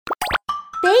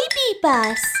Baby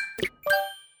Bus.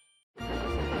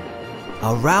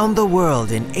 Around the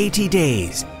World in 80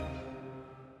 Days.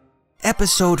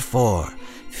 Episode 4,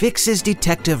 Fix's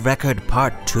Detective Record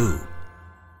Part 2.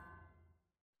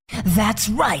 That's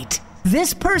right.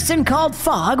 This person called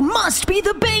Fogg must be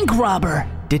the bank robber.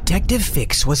 Detective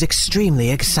Fix was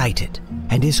extremely excited,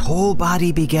 and his whole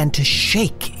body began to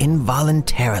shake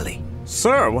involuntarily.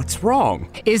 Sir, what's wrong?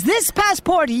 Is this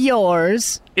passport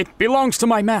yours? It belongs to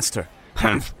my master.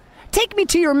 Take me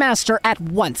to your master at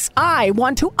once. I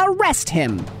want to arrest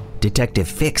him. Detective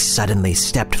Fix suddenly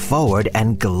stepped forward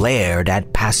and glared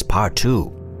at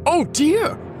Passepartout. Oh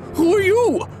dear! Who are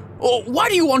you? Oh, why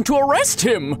do you want to arrest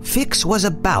him? Fix was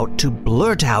about to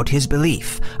blurt out his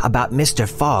belief about Mr.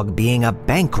 Fogg being a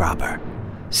bank robber.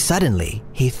 Suddenly,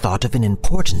 he thought of an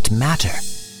important matter.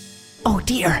 Oh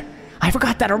dear, I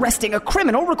forgot that arresting a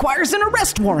criminal requires an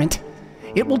arrest warrant.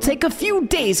 It will take a few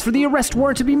days for the arrest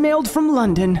warrant to be mailed from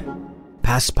London.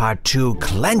 Passepartout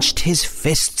clenched his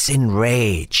fists in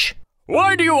rage.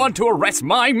 Why do you want to arrest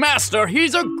my master?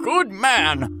 He's a good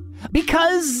man.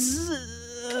 Because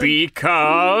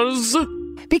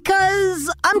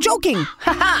I'm joking.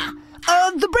 Haha.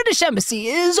 The British Embassy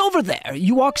is over there.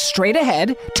 You walk straight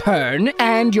ahead, turn,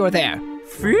 and you're there.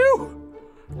 Phew!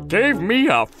 Gave me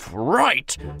a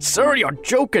fright. Sir, your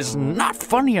joke is not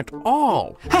funny at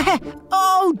all.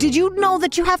 Oh, did you know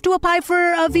that you have to apply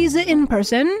for a visa in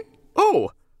person?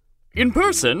 Oh, in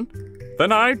person?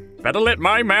 Then I'd better let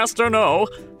my master know.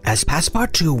 As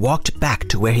Passepartout walked back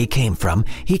to where he came from,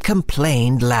 he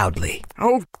complained loudly.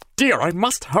 Oh dear, I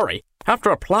must hurry. After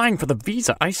applying for the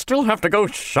visa, I still have to go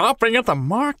shopping at the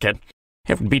market.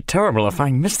 It would be terrible if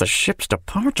I missed the ship's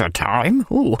departure time.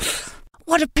 Ooh.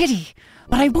 What a pity.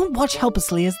 But I won't watch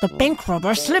helplessly as the bank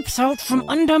robber slips out from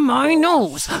under my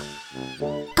nose.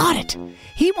 Got it.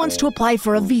 He wants to apply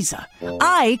for a visa.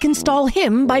 I can stall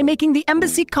him by making the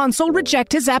embassy consul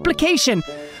reject his application.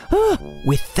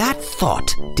 With that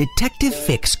thought, Detective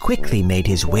Fix quickly made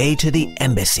his way to the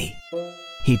embassy.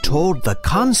 He told the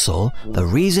consul the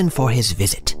reason for his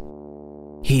visit.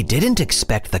 He didn't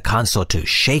expect the consul to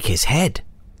shake his head.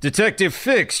 Detective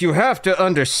Fix, you have to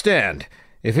understand.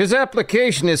 If his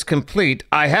application is complete,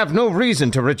 I have no reason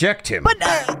to reject him. But,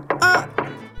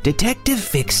 Detective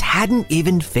Fix hadn't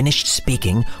even finished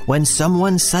speaking when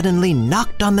someone suddenly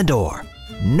knocked on the door.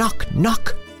 Knock,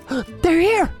 knock. They're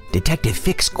here. Detective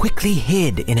Fix quickly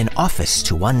hid in an office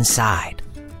to one side.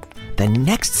 The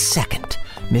next second,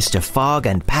 Mr. Fogg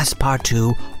and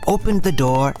Passepartout opened the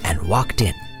door and walked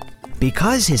in.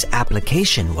 Because his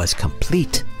application was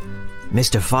complete,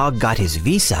 Mr. Fogg got his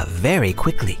visa very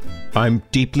quickly. I'm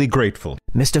deeply grateful.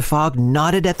 Mr. Fogg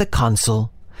nodded at the consul,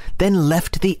 then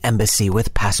left the embassy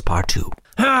with Passepartout.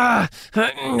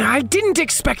 I didn't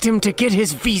expect him to get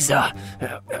his visa.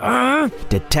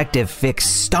 Detective Fix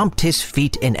stomped his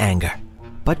feet in anger,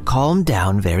 but calmed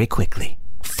down very quickly.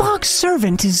 Fogg's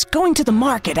servant is going to the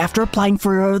market after applying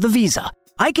for the visa.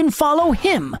 I can follow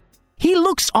him. He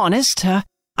looks honest.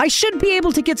 I should be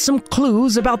able to get some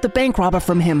clues about the bank robber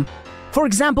from him. For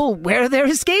example, where they're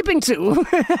escaping to.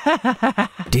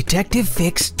 Detective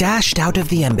Fix dashed out of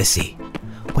the embassy.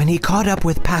 When he caught up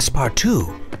with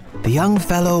Passepartout, the young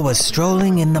fellow was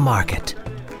strolling in the market.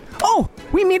 Oh,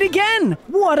 we meet again.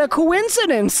 What a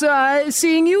coincidence,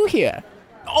 seeing you here.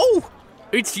 Oh,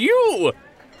 it's you.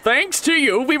 Thanks to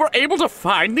you, we were able to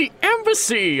find the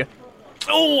embassy.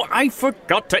 Oh, I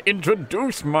forgot to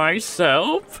introduce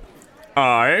myself.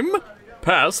 I'm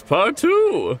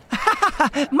Passepartout.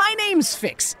 My name's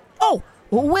Fix. Oh,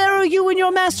 where are you and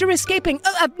your master escaping?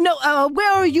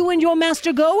 Where are you and your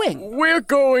master going? We're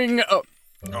going...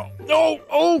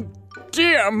 Oh,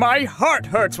 dear, my heart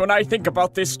hurts when I think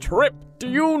about this trip. Do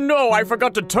you know I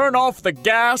forgot to turn off the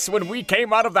gas when we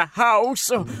came out of the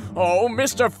house? Oh,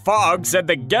 Mr. Fogg said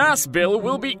the gas bill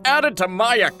will be added to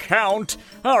my account.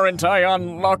 Aren't I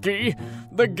unlucky?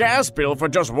 The gas bill for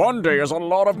just one day is a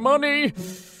lot of money.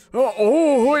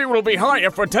 Oh, it will be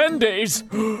higher for 10 days.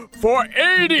 For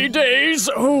 80 days.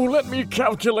 Oh, let me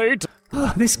calculate.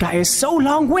 This guy is so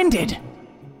long-winded.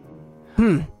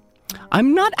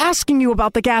 I'm not asking you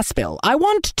about the gas bill. I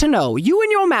want to know, you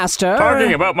and your master...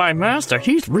 Talking about my master,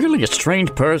 he's really a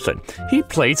strange person. He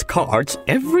plays cards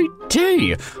every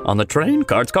day. On the train,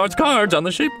 cards. On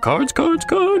the ship, cards.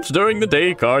 During the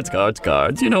day, cards.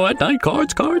 You know, at night,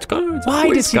 cards. Why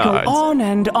does he go on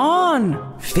and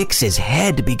on? Fix's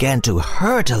head began to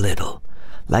hurt a little,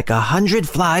 like 100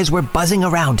 flies were buzzing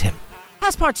around him.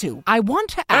 Passepartout, I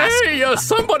want to ask... Hey,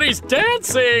 somebody's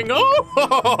dancing!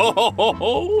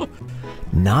 Oh!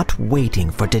 Not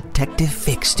waiting for Detective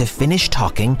Fix to finish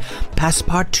talking,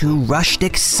 Passepartout rushed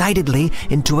excitedly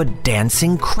into a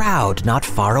dancing crowd not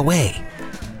far away.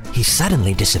 He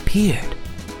suddenly disappeared.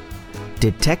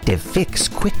 Detective Fix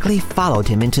quickly followed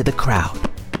him into the crowd.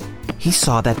 He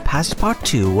saw that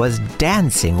Passepartout was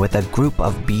dancing with a group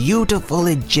of beautiful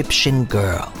Egyptian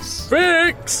girls.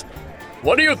 Fix!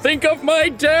 What do you think of my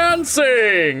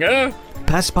dancing?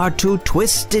 Passepartout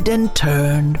twisted and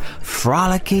turned,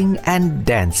 frolicking and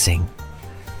dancing.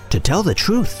 To tell the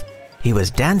truth, he was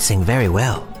dancing very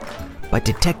well, but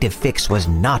Detective Fix was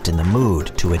not in the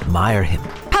mood to admire him.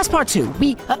 Passepartout,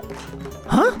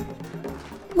 Huh?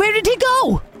 Where did he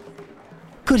go?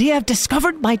 Could he have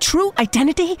discovered my true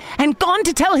identity and gone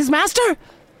to tell his master?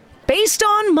 Based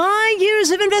on my years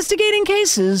of investigating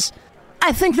cases,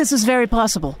 I think this is very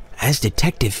possible. As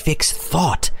Detective Fix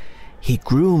thought, he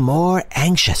grew more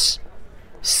anxious.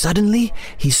 Suddenly,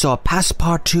 he saw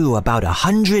Passepartout about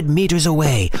 100 meters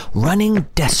away, running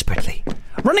desperately.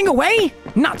 Running away?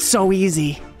 Not so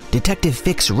easy. Detective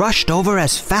Fix rushed over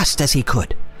as fast as he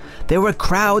could. There were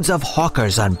crowds of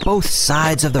hawkers on both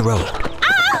sides of the road.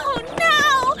 Oh,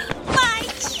 no! My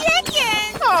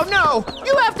chicken! Oh, no!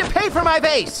 You have to pay for my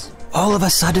vase! All of a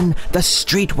sudden, the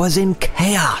street was in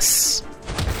chaos.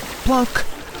 Plunk!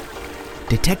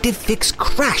 Detective Fix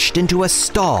crashed into a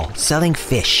stall selling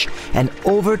fish and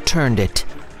overturned it.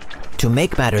 To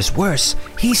make matters worse,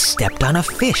 he stepped on a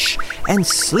fish and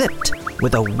slipped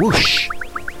with a whoosh.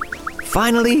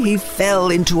 Finally, he fell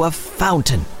into a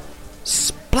fountain.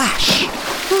 Splash!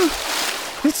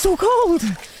 It's so cold.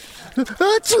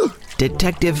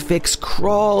 Detective Fix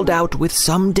crawled out with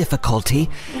some difficulty,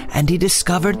 and he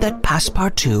discovered that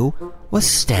Passepartout was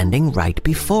standing right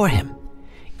before him,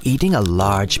 eating a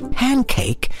large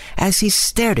pancake as he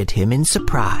stared at him in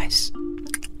surprise.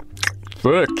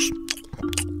 Fix,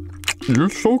 you're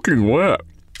soaking wet.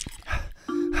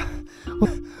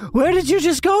 Where did you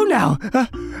just go now?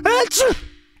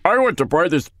 I went to buy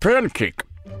this pancake.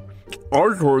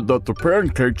 I heard that the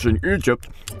pancakes in Egypt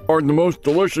are the most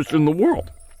delicious in the world.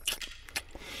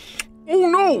 Oh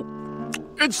no!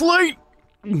 It's late!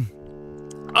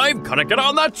 I've gotta get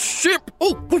on that ship!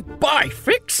 Oh, goodbye,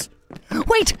 Fix!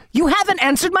 Wait, you haven't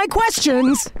answered my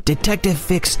questions. Detective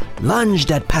Fix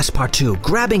lunged at Passepartout,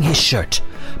 grabbing his shirt.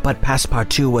 But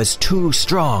Passepartout was too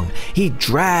strong. He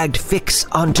dragged Fix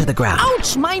onto the ground.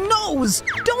 Ouch, my nose!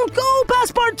 Don't go,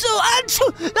 Passepartout!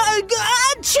 Achoo!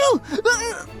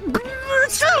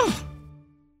 Achoo!